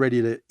you're getting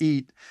ready to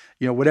eat,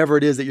 whatever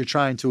it is that you're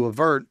trying to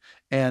avert,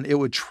 and it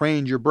would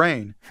train your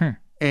brain.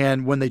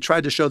 And when they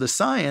tried to show the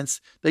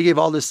science, they gave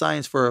all this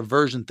science for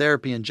aversion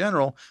therapy in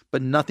general,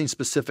 but nothing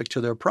specific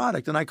to their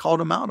product. And I called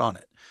them out on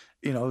it.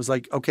 It was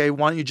like, okay,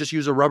 why don't you just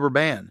use a rubber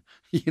band,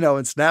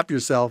 and snap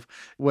yourself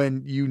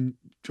when you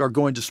are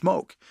going to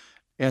smoke.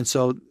 And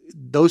so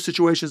those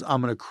situations, I'm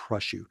going to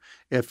crush you.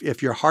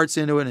 If your heart's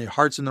into it and your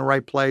heart's in the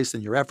right place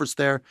and your effort's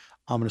there,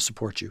 I'm going to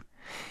support you.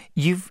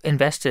 You've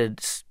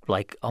invested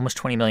like almost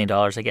 $20 million,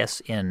 I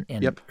guess, in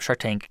Shark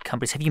Tank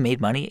companies. Have you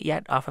made money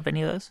yet off of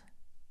any of those?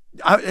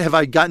 Have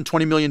I gotten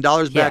 $20 million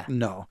back? Yeah.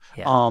 No.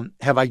 Yeah.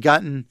 Have I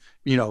gotten,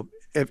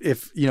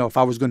 if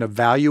I was going to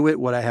value it,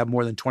 would I have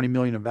more than $20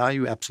 million in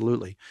value?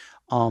 Absolutely.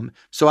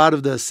 So out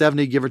of the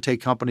 70 give or take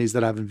companies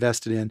that I've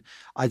invested in,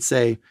 I'd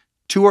say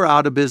 2 are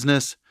out of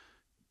business.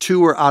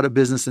 2 are out of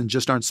business and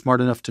just aren't smart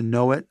enough to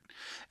know it.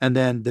 And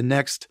then the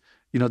next,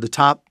 the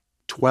top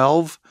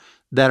 12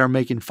 that are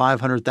making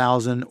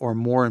 $500,000 or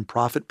more in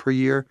profit per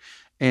year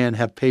and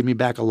have paid me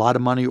back a lot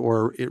of money,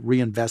 or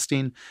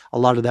reinvesting a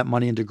lot of that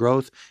money into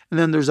growth. And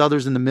then there's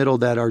others in the middle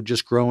that are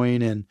just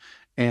growing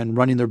and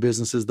running their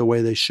businesses the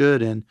way they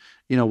should. And,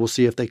 we'll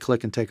see if they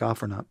click and take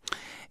off or not.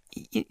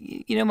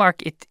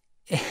 Mark,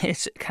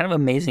 it's kind of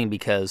amazing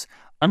because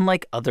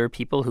unlike other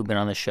people who've been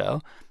on the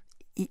show,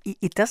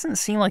 it doesn't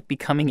seem like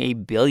becoming a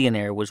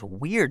billionaire was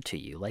weird to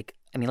you. Like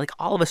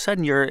all of a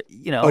sudden you're,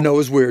 Oh, no, it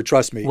was weird.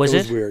 Trust me. It was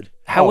weird.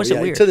 How was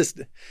it weird?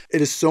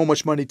 It is so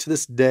much money. To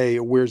this day,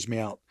 it weirds me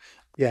out.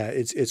 Yeah,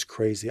 it's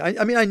crazy.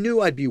 I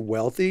knew I'd be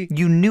wealthy.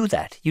 You knew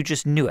that. You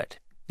just knew it.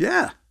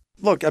 Yeah.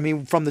 Look,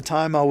 from the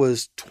time I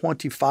was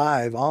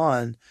 25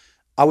 on,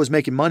 I was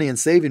making money and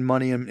saving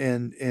money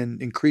and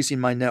increasing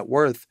my net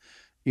worth,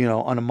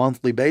 on a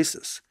monthly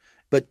basis.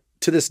 But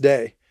to this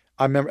day,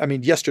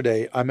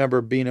 yesterday, I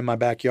remember being in my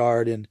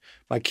backyard and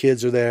my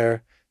kids are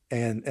there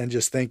and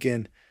just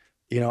thinking,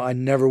 I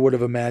never would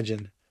have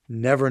imagined,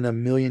 never in a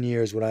million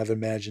years would I have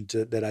imagined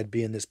that I'd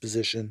be in this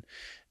position,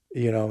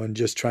 and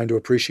just trying to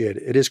appreciate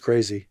it. It is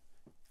crazy.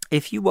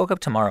 If you woke up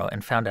tomorrow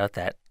and found out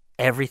that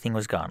everything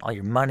was gone, all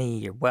your money,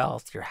 your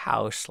wealth, your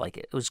house, like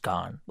it was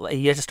gone,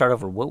 you had to start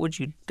over, what would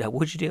you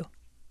do?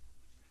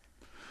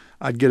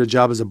 I'd get a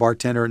job as a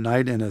bartender at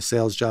night and a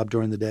sales job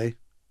during the day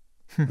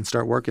and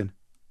start working.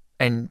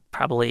 And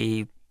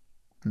probably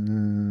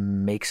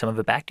make some of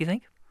it back, do you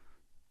think?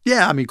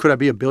 Yeah. Could I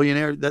be a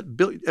billionaire?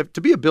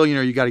 To be a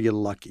billionaire, you got to get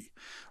lucky,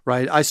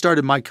 right? I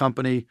started my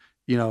company,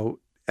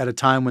 at a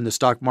time when the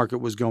stock market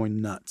was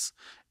going nuts.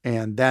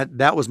 And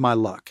that was my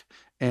luck.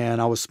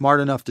 And I was smart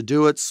enough to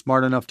do it,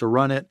 smart enough to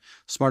run it,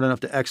 smart enough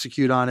to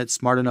execute on it,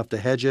 smart enough to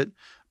hedge it.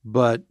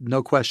 But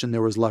no question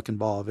there was luck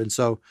involved. And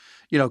so,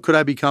 could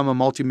I become a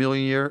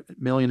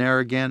millionaire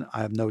again?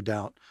 I have no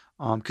doubt,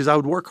 because I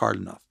would work hard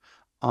enough.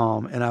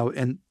 And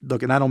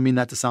I don't mean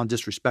that to sound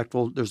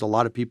disrespectful. There's a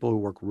lot of people who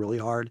work really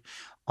hard.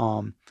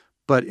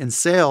 But in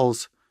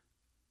sales,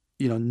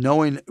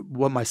 knowing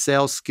what my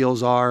sales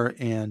skills are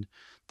and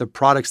the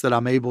products that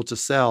I'm able to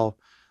sell,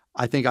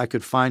 I think I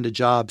could find a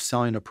job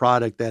selling a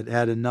product that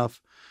had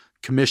enough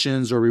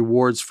commissions or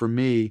rewards for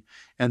me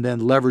and then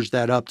leverage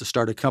that up to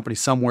start a company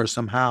somewhere,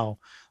 somehow.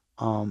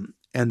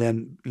 and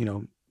then,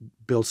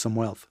 build some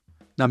wealth.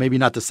 Now, maybe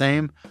not the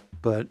same,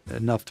 but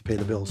enough to pay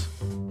the bills.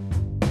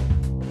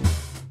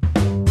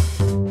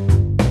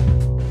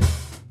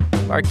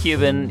 Mark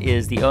Cuban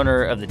is the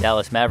owner of the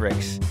Dallas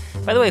Mavericks.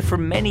 By the way, for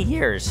many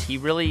years, he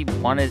really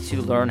wanted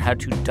to learn how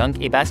to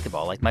dunk a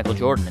basketball like Michael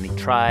Jordan. And he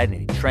tried,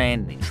 and he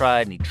trained, and he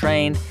tried, and he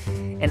trained.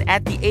 And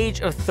at the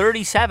age of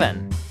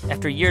 37,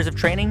 after years of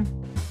training,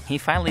 he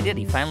finally did.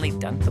 He finally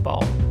dunked the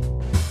ball.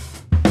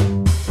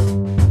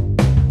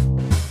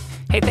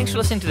 Hey, thanks for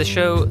listening to the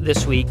show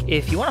this week.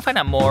 If you want to find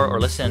out more or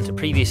listen to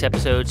previous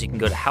episodes, you can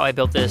go to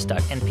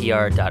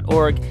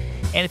howibuiltthis.npr.org.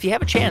 And if you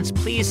have a chance,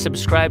 please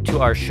subscribe to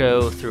our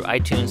show through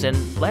iTunes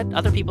and let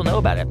other people know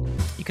about it.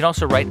 You can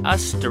also write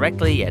us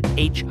directly at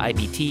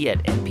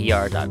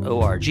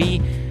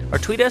hibt@npr.org or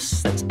tweet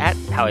us. That's at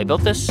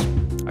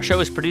howibuiltthis. Our show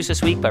is produced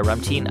this week by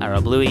Ramtin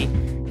Arablouei,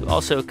 who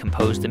also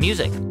composed the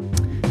music.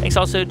 Thanks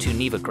also to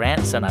Neva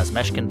Grant, Sanaz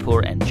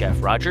Meshkinpour, and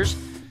Jeff Rogers.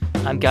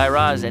 I'm Guy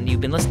Raz, and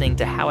you've been listening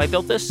to How I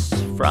Built This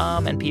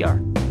from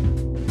NPR.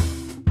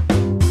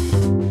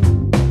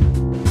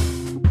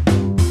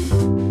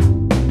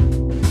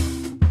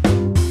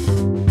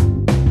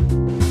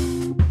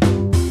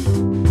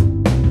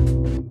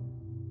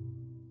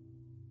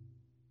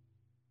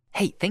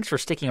 Hey, thanks for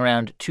sticking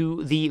around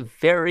to the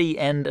very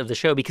end of the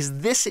show, because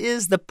this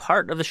is the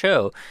part of the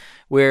show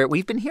where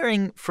we've been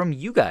hearing from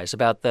you guys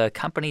about the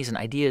companies and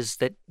ideas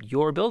that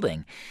you're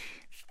building.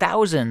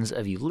 Thousands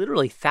of you,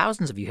 literally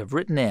thousands of you, have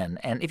written in.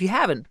 And if you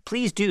haven't,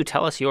 please do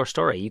tell us your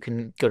story. You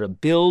can go to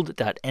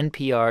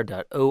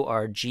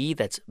build.npr.org.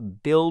 That's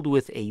build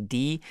with a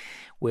D,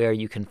 where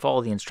you can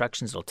follow the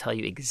instructions. It'll tell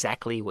you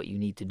exactly what you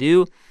need to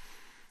do.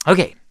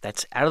 Okay,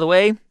 that's out of the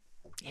way.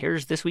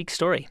 Here's this week's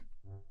story.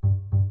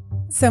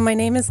 So my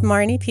name is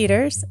Marnie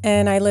Peters,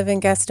 and I live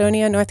in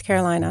Gastonia, North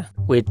Carolina.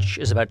 Which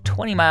is about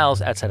 20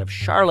 miles outside of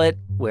Charlotte,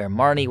 where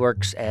Marnie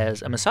works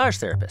as a massage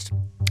therapist.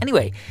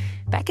 Anyway,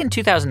 back in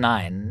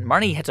 2009,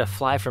 Marnie had to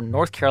fly from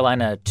North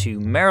Carolina to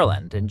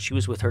Maryland, and she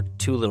was with her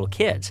 2 little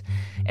kids.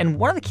 And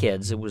one of the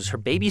kids, it was her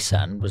baby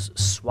son, was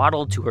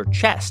swaddled to her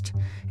chest.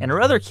 And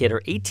her other kid,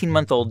 her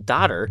 18-month-old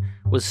daughter,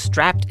 was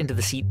strapped into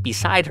the seat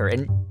beside her,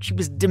 and she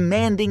was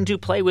demanding to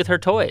play with her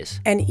toys.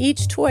 And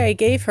each toy I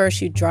gave her,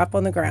 she'd drop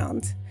on the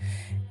ground.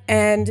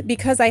 And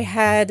because I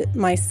had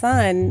my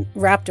son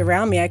wrapped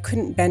around me, I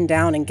couldn't bend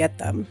down and get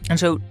them. And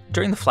so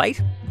during the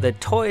flight, the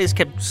toys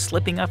kept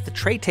slipping off the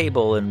tray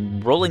table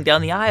and rolling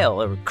down the aisle.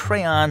 There were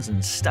crayons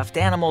and stuffed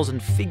animals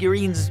and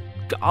figurines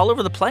all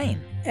over the plane.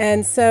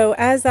 And so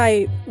as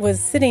I was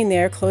sitting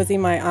there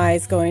closing my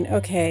eyes going,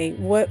 okay,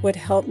 what would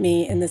help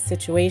me in this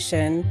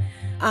situation?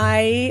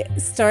 I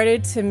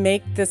started to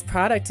make this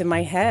product in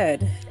my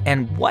head.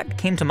 And what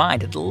came to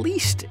mind, at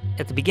least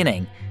at the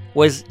beginning,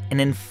 was an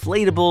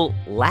inflatable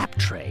lap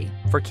tray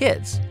for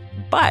kids.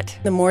 But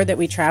the more that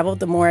we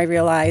traveled, the more I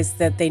realized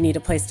that they need a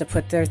place to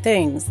put their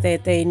things,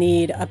 that they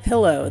need a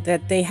pillow,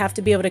 that they have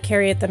to be able to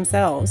carry it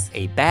themselves.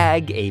 A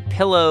bag, a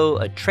pillow,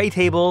 a tray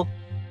table,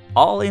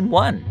 all in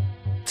one.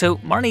 So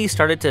Marnie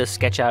started to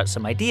sketch out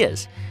some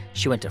ideas.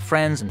 She went to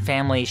friends and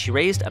family. She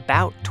raised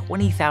about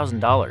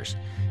 $20,000.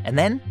 And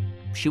then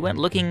she went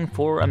looking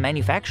for a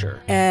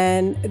manufacturer.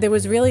 And there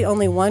was really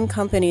only one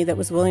company that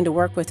was willing to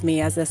work with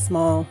me as a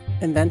small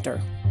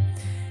inventor.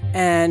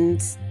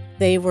 And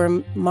they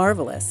were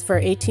marvelous. For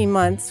 18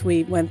 months,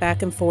 we went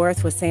back and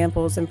forth with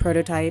samples and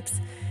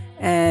prototypes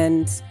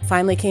and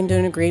finally came to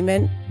an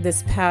agreement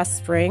this past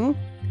spring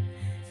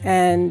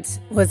and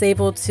was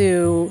able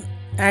to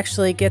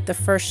actually get the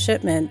first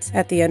shipment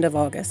at the end of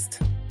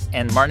August.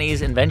 And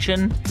Marnie's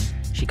invention,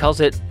 she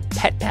calls it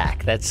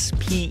PetPak. That's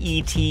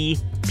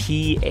PETPAK.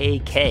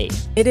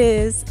 It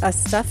is a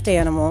stuffed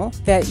animal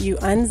that you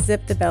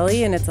unzip the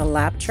belly, and it's a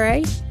lap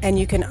tray, and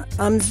you can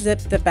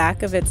unzip the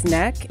back of its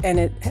neck, and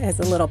it has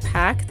a little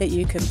pack that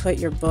you can put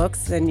your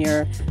books and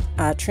your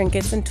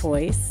trinkets and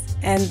toys.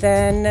 And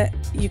then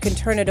you can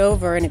turn it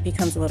over, and it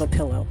becomes a little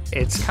pillow.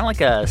 It's kind of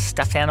like a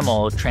stuffed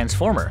animal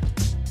transformer.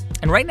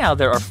 And right now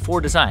there are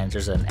 4 designs.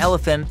 There's an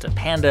elephant, a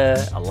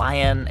panda, a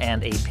lion,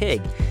 and a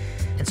pig.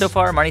 And so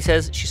far, Marnie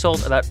says she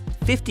sold about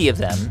 50 of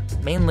them,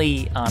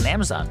 mainly on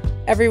Amazon.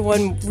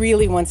 Everyone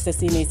really wants to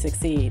see me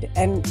succeed.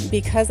 And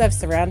because I've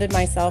surrounded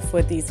myself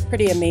with these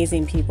pretty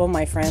amazing people,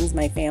 my friends,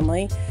 my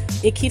family,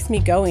 it keeps me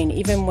going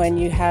even when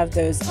you have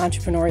those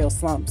entrepreneurial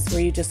slumps where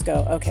you just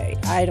go, okay,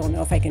 I don't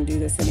know if I can do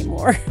this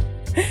anymore.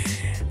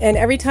 And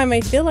every time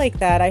I feel like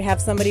that, I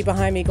have somebody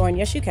behind me going,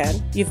 yes, you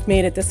can. You've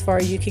made it this far.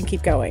 You can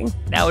keep going.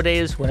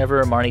 Nowadays,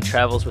 whenever Marnie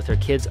travels with her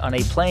kids on a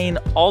plane,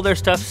 all their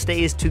stuff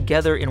stays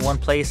together in one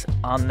place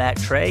on that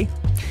tray.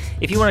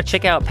 If you want to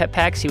check out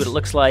PetPak, see what it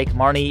looks like,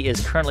 Marnie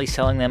is currently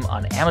selling them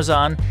on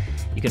Amazon.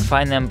 You can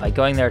find them by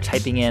going there,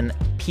 typing in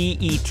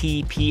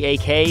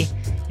PETPAK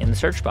in the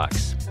search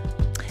box.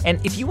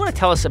 And if you want to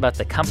tell us about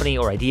the company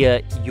or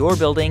idea you're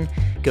building,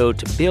 go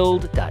to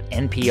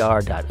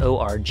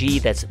build.npr.org.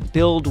 That's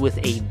build with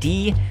a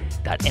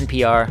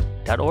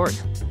D.npr.org.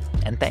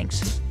 And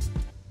thanks.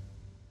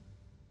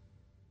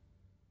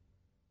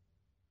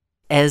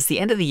 As the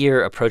end of the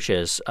year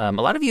approaches, a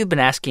lot of you have been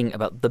asking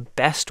about the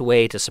best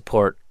way to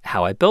support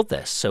How I Built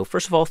This. So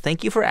first of all,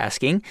 thank you for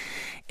asking.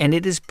 And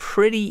it is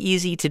pretty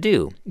easy to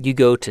do. You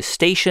go to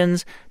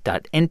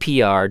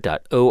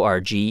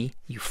stations.npr.org,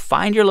 you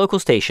find your local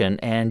station,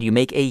 and you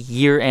make a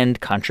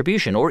year-end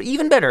contribution. Or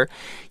even better,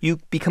 you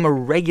become a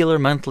regular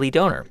monthly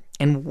donor.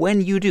 And when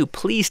you do,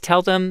 please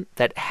tell them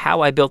that How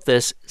I Built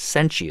This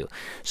sent you.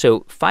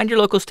 So find your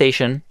local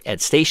station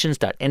at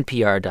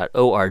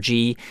stations.npr.org.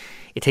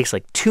 It takes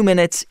like 2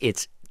 minutes.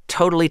 It's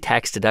totally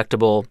tax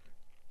deductible.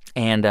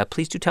 And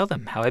please do tell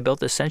them How I Built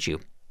This sent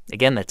you.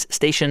 Again, that's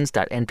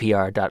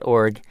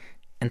stations.npr.org.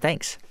 And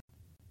thanks.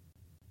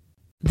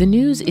 The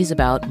news is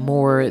about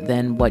more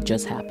than what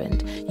just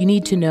happened. You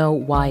need to know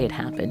why it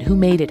happened, who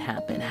made it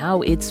happen,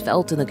 how it's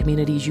felt in the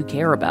communities you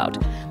care about.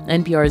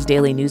 NPR's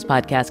daily news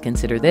podcast,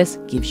 Consider This,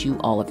 gives you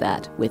all of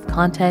that, with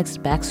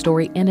context,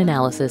 backstory, and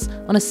analysis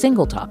on a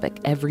single topic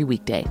every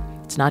weekday.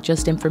 It's not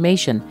just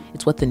information,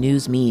 it's what the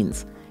news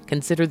means.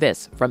 Consider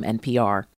This from NPR.